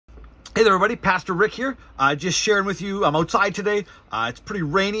Hey there, everybody. Pastor Rick here. Just sharing with you. I'm outside today. It's pretty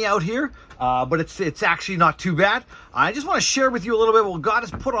rainy out here, but it's actually not too bad. I just want to share with you a little bit what God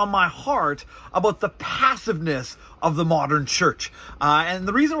has put on my heart about the passiveness of the modern church. And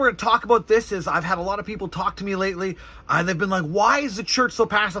the reason we're going to talk about this is I've had a lot of people talk to me lately. They've been like, why is the church so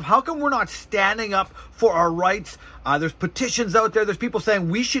passive? How come we're not standing up for our rights? There's petitions out there. There's people saying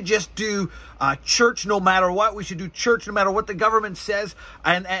we should just do church no matter what. We should do church no matter what the government says.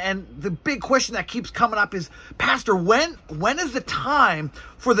 And the big question that keeps coming up is, Pastor, when is the time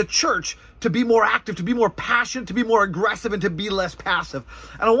for the church to be more active, to be more passionate, to be more aggressive, and to be less passive?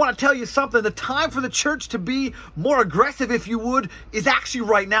 And I want to tell you something. The time for the church to be more aggressive, if you would, is actually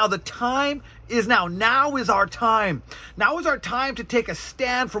right now. The time is now. Now is our time. Now is our time to take a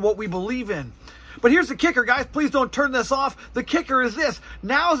stand for what we believe in. But here's the kicker, guys. Please don't turn this off. The kicker is this.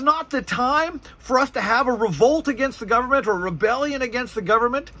 Now is not the time for us to have a revolt against the government or a rebellion against the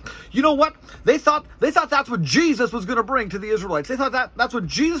government. You know what? They thought that's what Jesus was going to bring to the Israelites. They thought that's what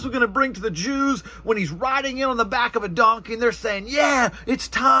Jesus was going to bring to the Jews when he's riding in on the back of a donkey, and they're saying, yeah, it's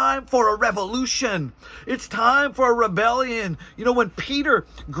time for a revolution. It's time for a rebellion. You know, when Peter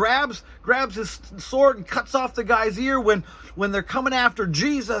grabs his sword and cuts off the guy's ear when they're coming after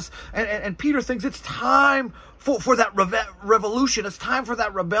Jesus, and Peter thinks it's time for that revolution. It's time for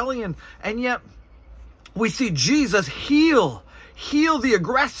that rebellion. And yet we see Jesus heal the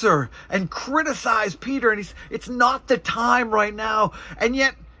aggressor and criticize Peter. And it's not the time right now. And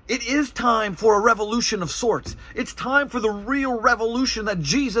yet it is time for a revolution of sorts. It's time for the real revolution that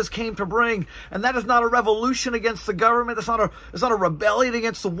Jesus came to bring. And that is not a revolution against the government. It's not a rebellion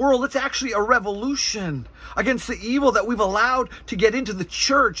against the world. It's actually a revolution against the evil that we've allowed to get into the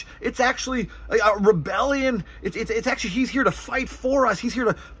church. It's actually a rebellion. It's actually, he's here to fight for us. He's here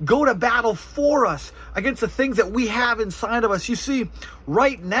to go to battle for us against the things that we have inside of us. You see,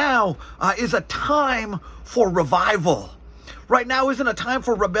 right now is a time for revival. Right now isn't a time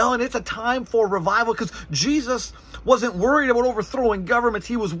for rebellion. It's a time for revival, because Jesus wasn't worried about overthrowing governments.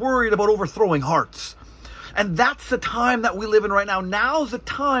 He was worried about overthrowing hearts. And that's the time that we live in right now. Now's the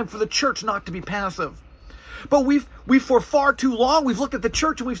time for the church not to be passive. But we've for far too long, we've looked at the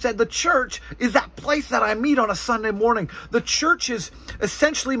church and we've said the church is that place that I meet on a Sunday morning. The church is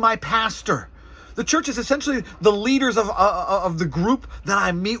essentially my pastor. The church is essentially the leaders of the group that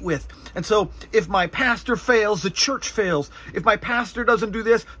I meet with. And so if my pastor fails, the church fails. If my pastor doesn't do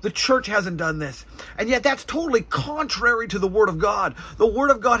this, the church hasn't done this. And yet that's totally contrary to the Word of God. The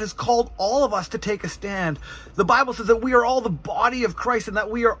Word of God has called all of us to take a stand. The Bible says that we are all the body of Christ, and that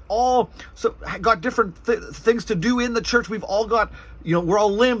we are all got different things to do in the church. We've all got, we're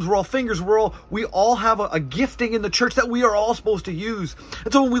all limbs, we're all fingers, we all have a gifting in the church that we are all supposed to use.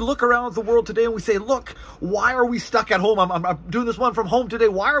 And so when we look around at the world today and we say, look, why are we stuck at home? I'm doing this one from home today.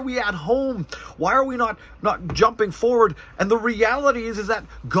 Why are we at home? Why are we not jumping forward? And the reality is that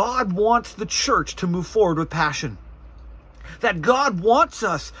God wants the church to move forward with passion. That God wants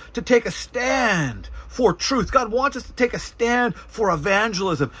us to take a stand for truth. God wants us to take a stand for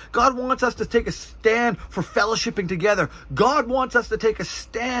evangelism. God wants us to take a stand for fellowshipping together. God wants us to take a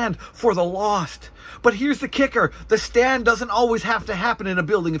stand for the lost. But here's the kicker. The stand doesn't always have to happen in a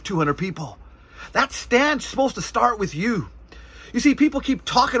building of 200 people. That stand's supposed to start with you. You see, people keep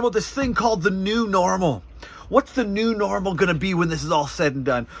talking about this thing called the new normal. What's the new normal going to be when this is all said and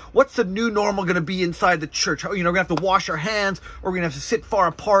done? What's the new normal going to be inside the church? We're going to have to wash our hands, or we're going to have to sit far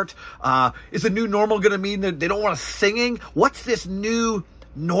apart. Is the new normal going to mean that they don't want us singing? What's this new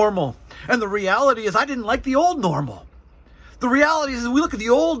normal? And the reality is, I didn't like the old normal. The reality is, we look at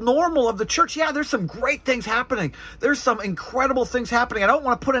the old normal of the church. Yeah, there's some great things happening. There's some incredible things happening. I don't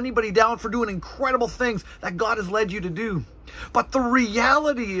want to put anybody down for doing incredible things that God has led you to do. But the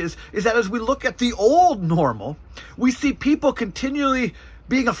reality is that as we look at the old normal, we see people continually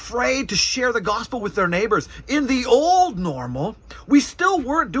being afraid to share the gospel with their neighbors. In the old normal, we still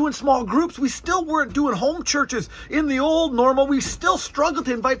weren't doing small groups. We still weren't doing home churches. In the old normal, we still struggled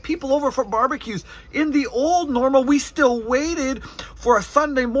to invite people over for barbecues. In the old normal, we still waited for a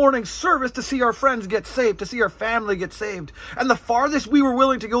Sunday morning service to see our friends get saved, to see our family get saved. And the farthest we were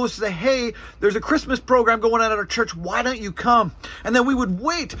willing to go is to say, hey, there's a Christmas program going on at our church. Why don't you come? And then we would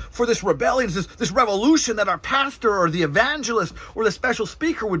wait for this rebellion, this revolution that our pastor or the evangelist or the special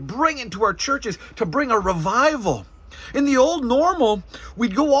speaker would bring into our churches to bring a revival. In the old normal,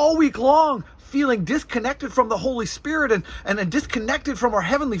 we'd go all week long feeling disconnected from the Holy Spirit and disconnected from our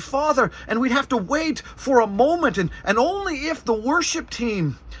Heavenly Father, and we'd have to wait for a moment, and only if the worship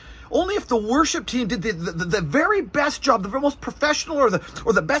team only if the worship team did the very best job, the most professional or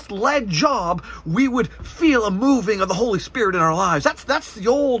the best led job, we would feel a moving of the Holy Spirit in our lives. That's the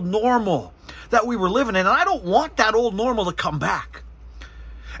old normal that we were living in, and I don't want that old normal to come back.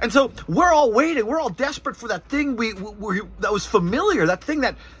 And so we're all waiting. We're all desperate for that thing that was familiar, that thing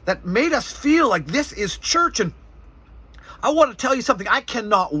that made us feel like this is church. And I want to tell you something. I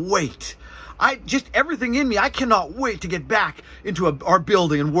cannot wait. Everything in me, I cannot wait to get back into our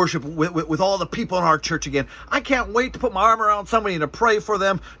building and worship with all the people in our church again. I can't wait to put my arm around somebody and to pray for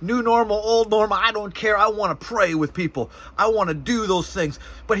them. New normal, old normal, I don't care. I want to pray with people. I want to do those things.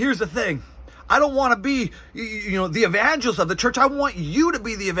 But here's the thing. I don't want to be, the evangelist of the church. I want you to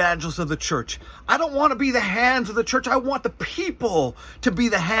be the evangelist of the church. I don't want to be the hands of the church. I want the people to be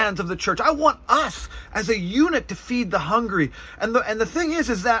the hands of the church. I want us as a unit to feed the hungry. And the thing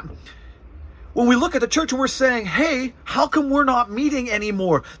is that when we look at the church and we're saying, hey, how come we're not meeting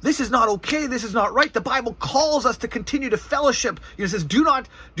anymore? This is not okay. This is not right. The Bible calls us to continue to fellowship. It says, do not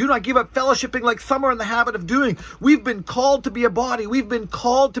give up fellowshipping like some are in the habit of doing. We've been called to be a body. We've been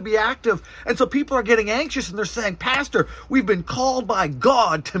called to be active. And so people are getting anxious and they're saying, Pastor, we've been called by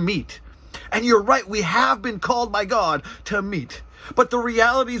God to meet. And you're right. We have been called by God to meet. But the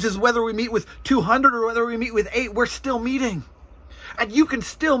reality is whether we meet with 200 or whether we meet with 8, we're still meeting. And you can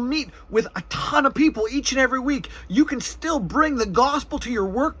still meet with a ton of people each and every week. You can still bring the gospel to your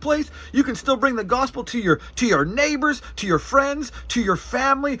workplace. You can still bring the gospel to your neighbors, to your friends, to your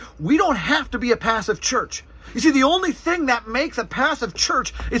family. We don't have to be a passive church. You see, the only thing that makes a passive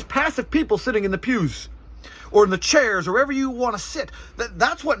church is passive people sitting in the pews or in the chairs or wherever you want to sit.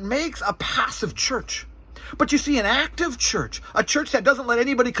 That's what makes a passive church. But you see, an active church, a church that doesn't let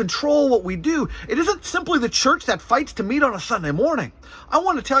anybody control what we do, it isn't simply the church that fights to meet on a Sunday morning. I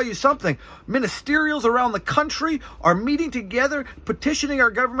want to tell you something. Ministerials around the country are meeting together, petitioning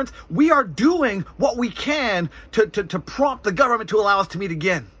our governments. We are doing what we can to prompt the government to allow us to meet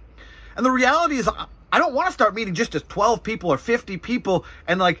again. And the reality is, I don't want to start meeting just as 12 people or 50 people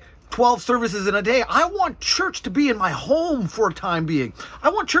and 12 services in a day. I want church to be in my home for a time being. I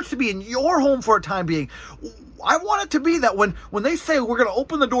want church to be in your home for a time being. I want it to be that when they say we're going to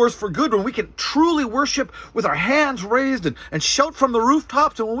open the doors for good, when we can truly worship with our hands raised and shout from the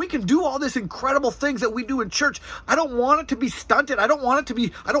rooftops, and when we can do all these incredible things that we do in church, I don't want it to be stunted. I don't want to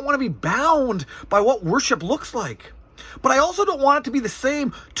be bound by what worship looks like. But I also don't want it to be the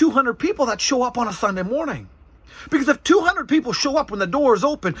same 200 people that show up on a Sunday morning. Because if 200 people show up when the door is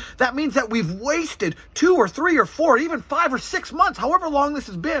open, that means that we've wasted 2 or 3 or 4, even 5 or 6 months, however long this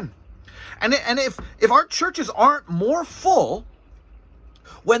has been. And if our churches aren't more full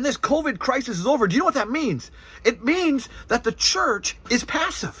when this COVID crisis is over, do you know what that means? It means that the church is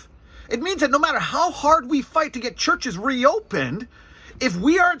passive. It means that no matter how hard we fight to get churches reopened, if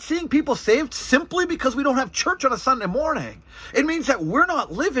we aren't seeing people saved simply because we don't have church on a Sunday morning, it means that we're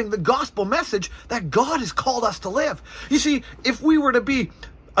not living the gospel message that God has called us to live. You see, if we were to be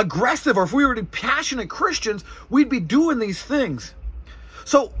aggressive or if we were to be passionate Christians, we'd be doing these things.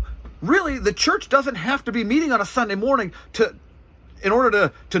 So really, the church doesn't have to be meeting on a Sunday morning in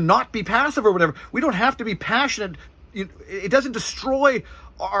order to not be passive or whatever. We don't have to be passionate. It doesn't destroy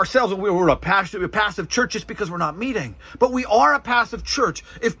ourselves. We're a passive church just because we're not meeting. But we are a passive church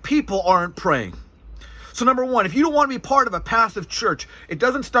if people aren't praying. So number one, if you don't want to be part of a passive church, it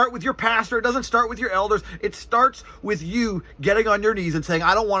doesn't start with your pastor. It doesn't start with your elders. It starts with you getting on your knees and saying,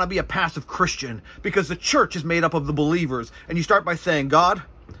 I don't want to be a passive Christian, because the church is made up of the believers. And you start by saying, God,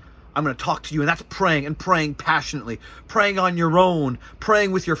 I'm going to talk to you. And that's praying, and praying passionately, praying on your own,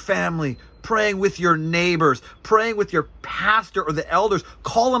 praying with your family, praying with your neighbors, praying with your pastor or the elders,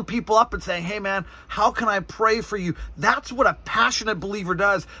 calling people up and saying, hey man, how can I pray for you? That's what a passionate believer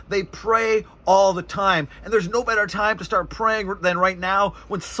does. They pray all the time. And there's no better time to start praying than right now,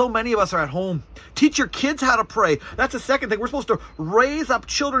 when so many of us are at home. Teach your kids how to pray. That's the second thing. We're supposed to raise up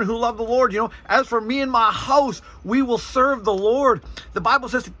children who love the Lord. As for me and my house, we will serve the Lord. The Bible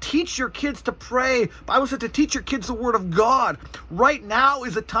says to teach your kids to pray. The Bible says to teach your kids the word of God. Right now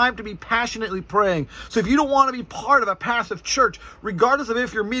is the time to be passionately praying. So if you don't want to be part of a passive church, regardless of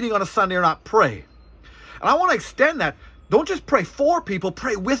if you're meeting on a Sunday or not, pray. And I want to extend that. Don't just pray for people,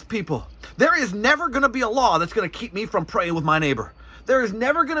 pray with people. There is never going to be a law that's going to keep me from praying with my neighbor. There is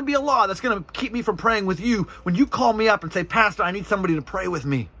never going to be a law that's going to keep me from praying with you when you call me up and say, Pastor, I need somebody to pray with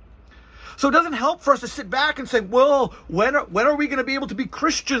me. So it doesn't help for us to sit back and say, well, when are we going to be able to be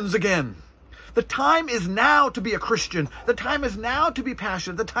Christians again? The time is now to be a Christian. The time is now to be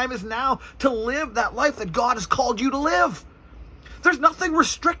passionate. The time is now to live that life that God has called you to live. There's nothing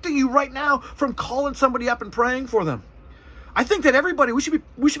restricting you right now from calling somebody up and praying for them. I think that everybody, we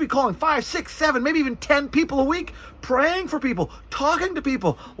should be calling 5, 6, 7, maybe even 10 people a week, praying for people, talking to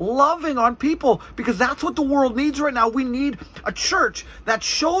people, loving on people, because that's what the world needs right now. We need a church that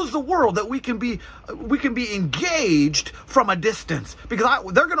shows the world that we can be engaged from a distance,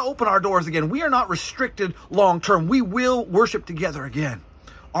 because they're going to open our doors again. We are not restricted long term. We will worship together again.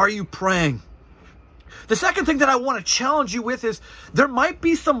 Are you praying? The second thing that I want to challenge you with is there might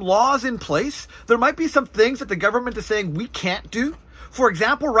be some laws in place. There might be some things that the government is saying we can't do. For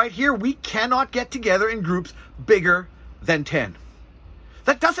example, right here, we cannot get together in groups bigger than 10.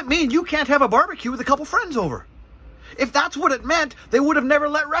 That doesn't mean you can't have a barbecue with a couple friends over. If that's what it meant, they would have never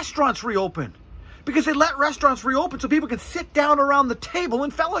let restaurants reopen. Because they let restaurants reopen so people can sit down around the table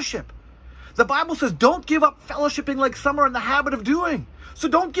and fellowship. The Bible says don't give up fellowshipping like some are in the habit of doing. So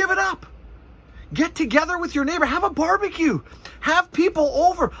don't give it up. Get together with your neighbor. Have a barbecue. Have people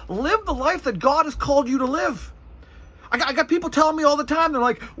over. Live the life that God has called you to live. I got people telling me all the time, they're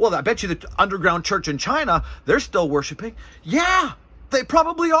like, well, I bet you the underground church in China, they're still worshiping. Yeah, they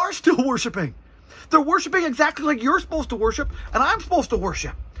probably are still worshiping. They're worshiping exactly like you're supposed to worship and I'm supposed to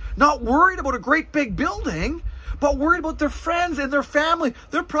worship. Not worried about a great big building, but worried about their friends and their family.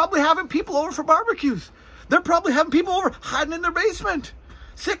 They're probably having people over for barbecues. They're probably having people over hiding in their basement.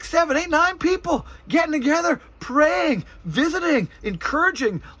 6, 7, 8, 9 people getting together, praying, visiting,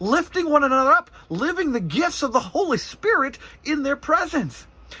 encouraging, lifting one another up, living the gifts of the Holy Spirit in their presence.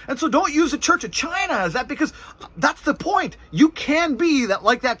 And so don't use the church of China as that, because that's the point. You can be that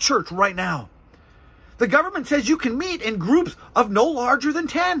like that church right now. The government says you can meet in groups of no larger than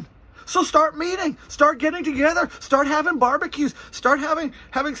 10. So start meeting, start getting together, start having barbecues, start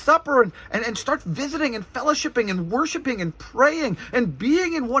having supper and start visiting and fellowshipping and worshiping and praying and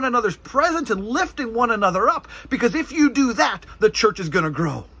being in one another's presence and lifting one another up. Because if you do that, the church is going to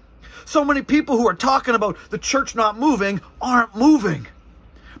grow. So many people who are talking about the church not moving aren't moving.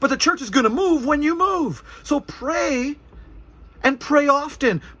 But the church is going to move when you move. So pray. And pray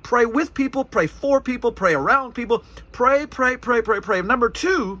often. Pray with people, pray for people, pray around people. Pray, pray, pray, pray, pray. Number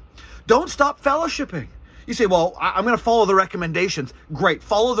 2, don't stop fellowshipping. You say, well, I'm going to follow the recommendations. Great,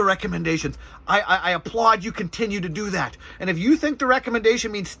 follow the recommendations. I applaud you continue to do that. And if you think the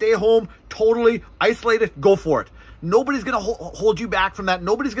recommendation means stay home, totally isolated, go for it. Nobody's going to hold you back from that.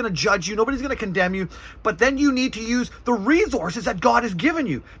 Nobody's going to judge you. Nobody's going to condemn you. But then you need to use the resources that God has given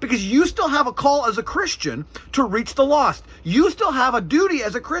you, because you still have a call as a Christian to reach the lost. You still have a duty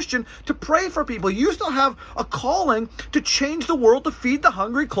as a Christian to pray for people. You still have a calling to change the world, to feed the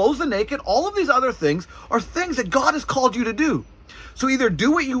hungry, clothe the naked. All of these other things are things that God has called you to do. So either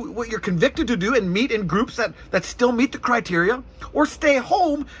do what you're convicted to do and meet in groups that still meet the criteria, or stay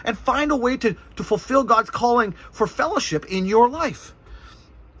home and find a way to fulfill God's calling for fellowship in your life.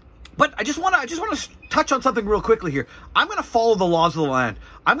 But I just want to touch on something real quickly here. I'm going to follow the laws of the land.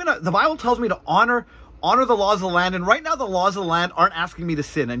 The Bible tells me to honor the laws of the land, and right now the laws of the land aren't asking me to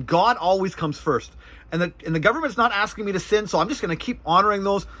sin, and God always comes first. And the government's not asking me to sin, so I'm just going to keep honoring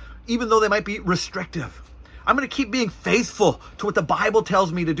those, even though they might be restrictive. I'm going to keep being faithful to what the Bible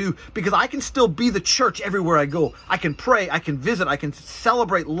tells me to do, because I can still be the church everywhere I go. I can pray, I can visit, I can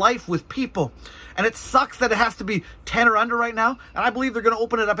celebrate life with people. And it sucks that it has to be 10 or under right now. And I believe they're going to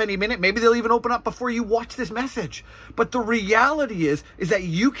open it up any minute. Maybe they'll even open up before you watch this message. But the reality is that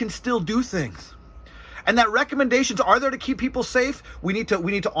you can still do things. And that recommendations are there to keep people safe. We need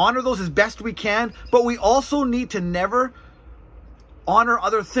to honor those as best we can. But we also need to never honor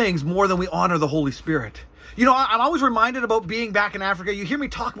other things more than we honor the Holy Spirit. You know, I'm always reminded about being back in Africa. You hear me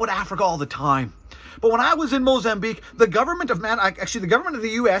talk about Africa all the time. But when I was in Mozambique, the government of the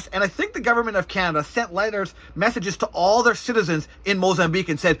U.S. and I think the government of Canada sent messages to all their citizens in Mozambique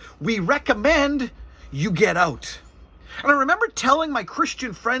and said, we recommend you get out. And I remember telling my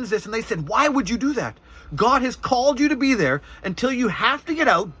Christian friends this, and they said, why would you do that? God has called you to be there. Until you have to get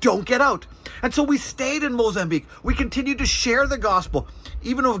out, don't get out. And so we stayed in Mozambique. We continued to share the gospel.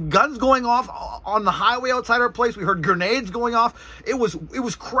 Even with guns going off on the highway outside our place, we heard grenades going off. It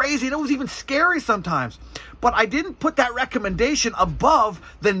was crazy, and it was even scary sometimes. But I didn't put that recommendation above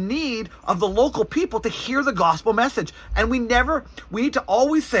the need of the local people to hear the gospel message. And we need to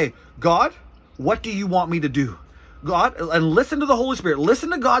always say, God, what do you want me to do? God, and listen to the Holy Spirit.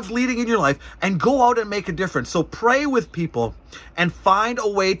 Listen to God's leading in your life and go out and make a difference. So pray with people and find a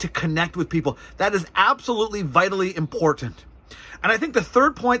way to connect with people. That is absolutely vitally important. And I think the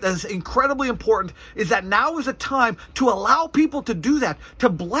third point that is incredibly important is that now is a time to allow people to do that, to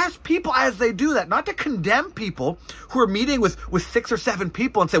bless people as they do that, not to condemn people who are meeting with 6 or 7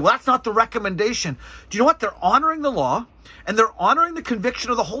 people and say, well, that's not the recommendation. Do you know what? They're honoring the law and they're honoring the conviction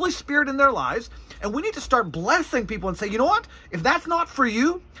of the Holy Spirit in their lives. And we need to start blessing people and say, you know what? If that's not for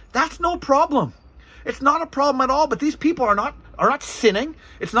you, that's no problem. It's not a problem at all, but these people are not sinning.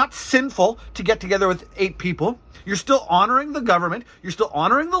 It's not sinful to get together with 8 people. You're still honoring the government. You're still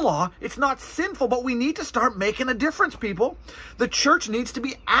honoring the law. It's not sinful, but we need to start making a difference, people. The church needs to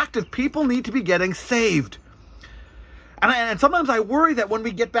be active. People need to be getting saved. And sometimes I worry that when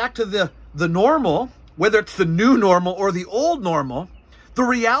we get back to the normal, whether it's the new normal or the old normal, the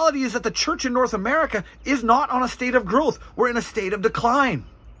reality is that the church in North America is not on a state of growth. We're in a state of decline.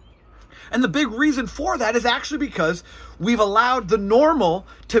 And the big reason for that is actually because we've allowed the normal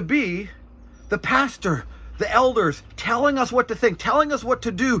to be the pastor, the elders, telling us what to think, telling us what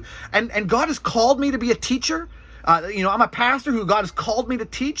to do. And God has called me to be a teacher. I'm a pastor who God has called me to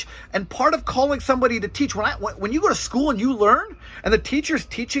teach. And part of calling somebody to teach, when you go to school and you learn, and the teacher's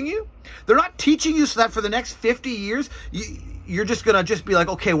teaching you, they're not teaching you so that for the next 50 years, you're just going to just be like,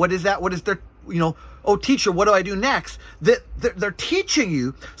 okay, what is that? What is their, oh, teacher, what do I do next? They're teaching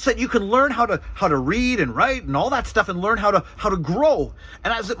you so that you can learn how to read and write and all that stuff and learn how to grow.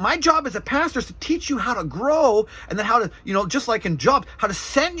 And my job as a pastor is to teach you how to grow and then how to, just like in jobs, how to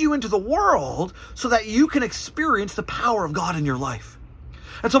send you into the world so that you can experience the power of God in your life.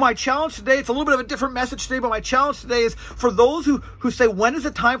 And so my challenge today, it's a little bit of a different message today, but my challenge today is for those who say, when is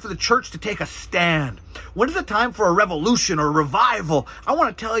it time for the church to take a stand? When is it time for a revolution or a revival? I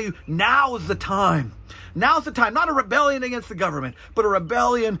want to tell you, now is the time. Now's the time, not a rebellion against the government, but a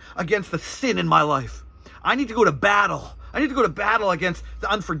rebellion against the sin in my life. I need to go to battle. I need to go to battle against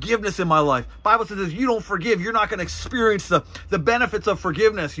the unforgiveness in my life. The Bible says if you don't forgive, you're not going to experience the benefits of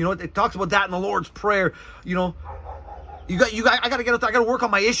forgiveness. It talks about that in the Lord's Prayer. I got to get out there. I got to work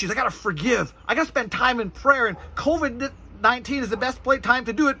on my issues. I got to forgive. I got to spend time in prayer. And COVID-19 is the best time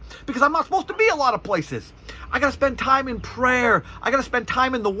to do it because I'm not supposed to be a lot of places. I got to spend time in prayer. I got to spend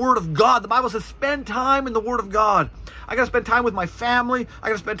time in the Word of God. The Bible says spend time in the Word of God. I got to spend time with my family. I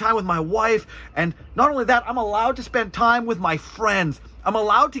got to spend time with my wife. And not only that, I'm allowed to spend time with my friends. I'm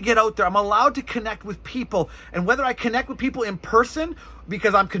allowed to get out there. I'm allowed to connect with people. And whether I connect with people in person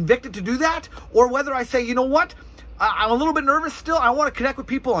because I'm convicted to do that, or whether I say, you know what? I'm a little bit nervous still. I want to connect with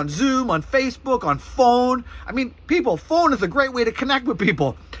people on Zoom, on Facebook, on phone. Phone is a great way to connect with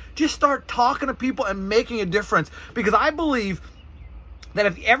people. Just start talking to people and making a difference. Because I believe that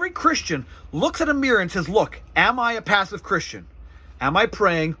if every Christian looks at a mirror and says, look, am I a passive Christian? Am I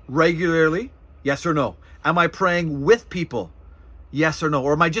praying regularly? Yes or no? Am I praying with people? Yes or no?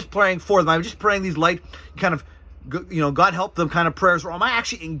 Or am I just praying for them? Am I just praying these light kind of, God help them kind of prayers? Or am I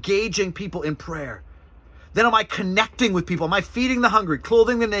actually engaging people in prayer? Then am I connecting with people? Am I feeding the hungry,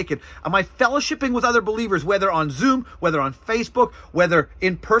 clothing the naked? Am I fellowshipping with other believers, whether on Zoom, whether on Facebook, whether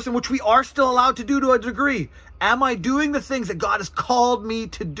in person, which we are still allowed to do to a degree? Am I doing the things that God has called me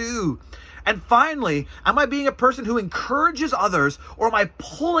to do? And finally, am I being a person who encourages others, or am I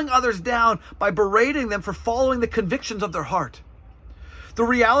pulling others down by berating them for following the convictions of their heart? The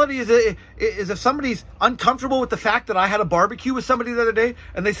reality is if somebody's uncomfortable with the fact that I had a barbecue with somebody the other day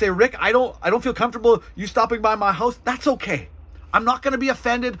and they say, Rick, I don't feel comfortable you stopping by my house, that's okay. I'm not going to be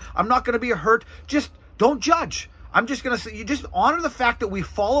offended. I'm not going to be hurt. Just don't judge. I'm just going to say, you just honor the fact that we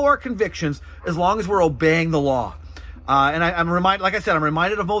follow our convictions as long as we're obeying the law. And I'm reminded, like I said, I'm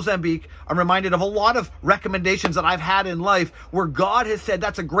reminded of Mozambique. I'm reminded of a lot of recommendations that I've had in life where God has said,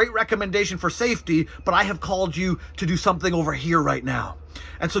 that's a great recommendation for safety, but I have called you to do something over here right now.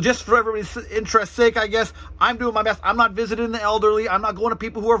 And so just for everybody's interest's sake, I guess, I'm doing my best. I'm not visiting the elderly. I'm not going to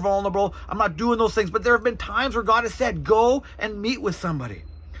people who are vulnerable. I'm not doing those things. But there have been times where God has said, go and meet with somebody.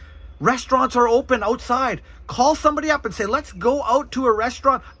 Restaurants are open outside. Call somebody up and say, let's go out to a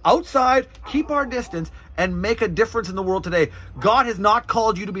restaurant outside, keep our distance, and make a difference in the world today. God has not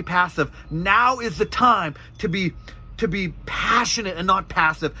called you to be passive. Now is the time to be passionate and not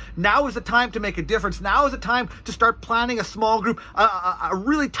passive. Now is the time to make a difference. Now is the time to start planning a small group, a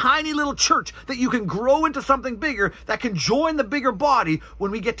really tiny little church that you can grow into something bigger that can join the bigger body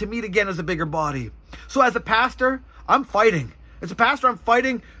when we get to meet again as a bigger body. So as a pastor, I'm fighting. As a pastor, I'm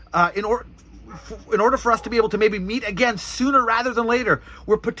fighting in order for us to be able to maybe meet again sooner rather than later.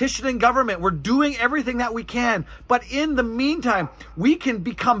 We're petitioning government. We're doing everything that we can. But in the meantime, we can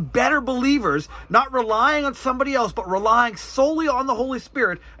become better believers, not relying on somebody else, but relying solely on the Holy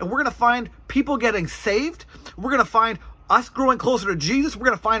Spirit. And we're going to find people getting saved. We're going to find us growing closer to Jesus, we're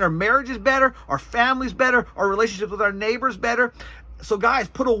going to find our marriages better, our families better, our relationships with our neighbors better. So guys,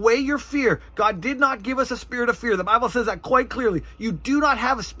 put away your fear. God did not give us a spirit of fear. The Bible says that quite clearly. You do not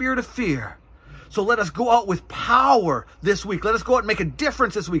have a spirit of fear. So let us go out with power this week. Let us go out and make a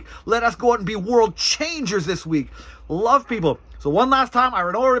difference this week. Let us go out and be world changers this week. Love people. So one last time, I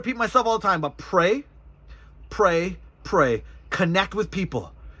know I repeat myself all the time, but pray, pray, pray. Connect with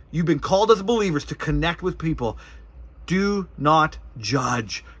people. You've been called as believers to connect with people. Do not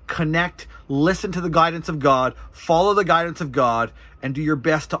judge. Connect, listen to the guidance of God, follow the guidance of God, and do your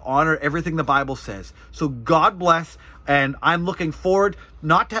best to honor everything the Bible says. So God bless, and I'm looking forward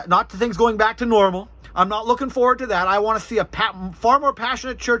not to things going back to normal. I'm not looking forward to that. I want to see a far more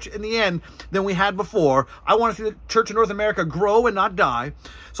passionate church in the end than we had before. I want to see the church in North America grow and not die.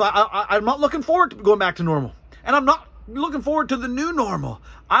 So I'm not looking forward to going back to normal. And I'm not looking forward to the new normal.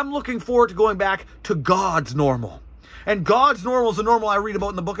 I'm looking forward to going back to God's normal. And God's normal is the normal I read about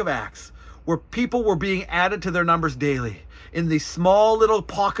in the book of Acts, where people were being added to their numbers daily in these small little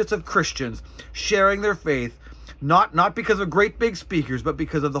pockets of Christians sharing their faith, not because of great big speakers, but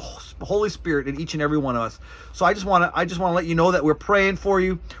because of the Holy Spirit in each and every one of us. So I just want to let you know that we're praying for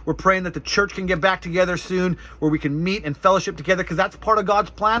you. We're praying that the church can get back together soon, where we can meet and fellowship together, because that's part of God's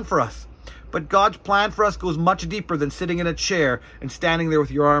plan for us. But God's plan for us goes much deeper than sitting in a chair and standing there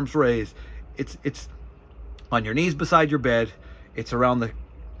with your arms raised. It's on your knees beside your bed. It's around the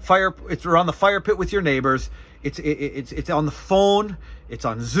fire. It's around the fire pit with your neighbors. It's on the phone. It's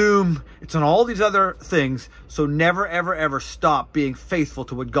on Zoom. It's on all these other things. So never, ever, ever stop being faithful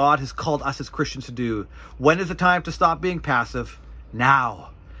to what God has called us as Christians to do. When is the time to stop being passive?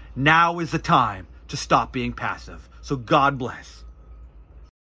 Now. Now is the time to stop being passive. So God bless.